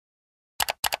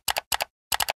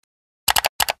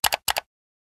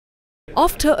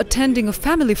After attending a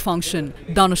family function,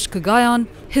 Danushka Gayan,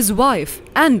 his wife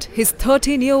and his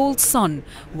 13-year-old son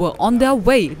were on their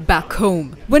way back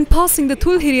home. When passing the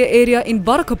Thulhiriya area in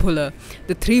Barakapula,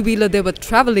 the three-wheeler they were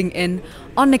travelling in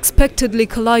unexpectedly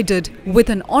collided with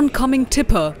an oncoming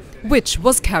tipper which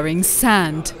was carrying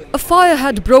sand. A fire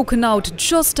had broken out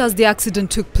just as the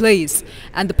accident took place,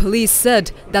 and the police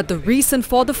said that the reason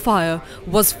for the fire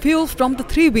was fuel from the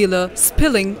three-wheeler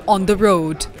spilling on the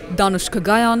road. Danushka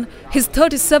Gayan, his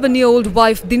 37-year-old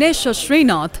wife Dinesha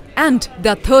Srinath and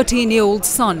their 13-year-old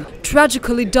son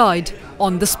tragically died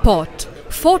on the spot.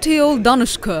 40-year-old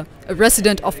Danushka, a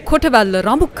resident of Kotavalla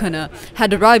Ramukkana,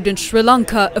 had arrived in Sri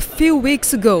Lanka a few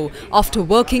weeks ago after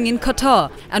working in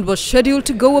Qatar and was scheduled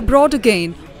to go abroad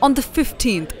again on the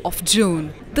 15th of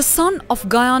June. The son of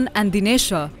Gayan and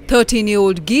Dinesha,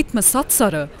 13-year-old Geetma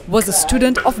Satsara, was a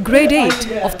student of grade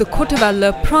 8 of the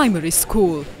Kotavalla Primary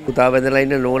School. They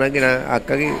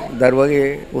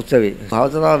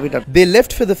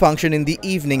left for the function in the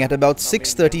evening at about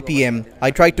 6:30 p.m.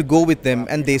 I tried to go with them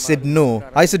and they said no.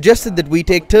 I suggested that we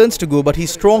take turns to go, but he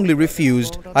strongly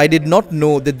refused. I did not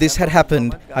know that this had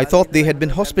happened. I thought they had been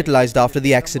hospitalized after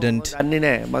the accident.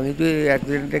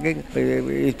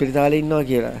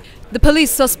 The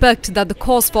police suspect that the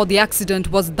cause for the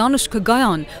accident was Danushka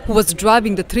Gayan, who was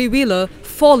driving the three-wheeler,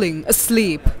 falling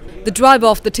asleep. The driver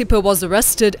of the tipper was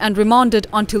arrested and remanded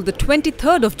until the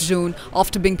 23rd of June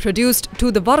after being produced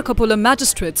to the Barakapula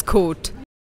Magistrates Court.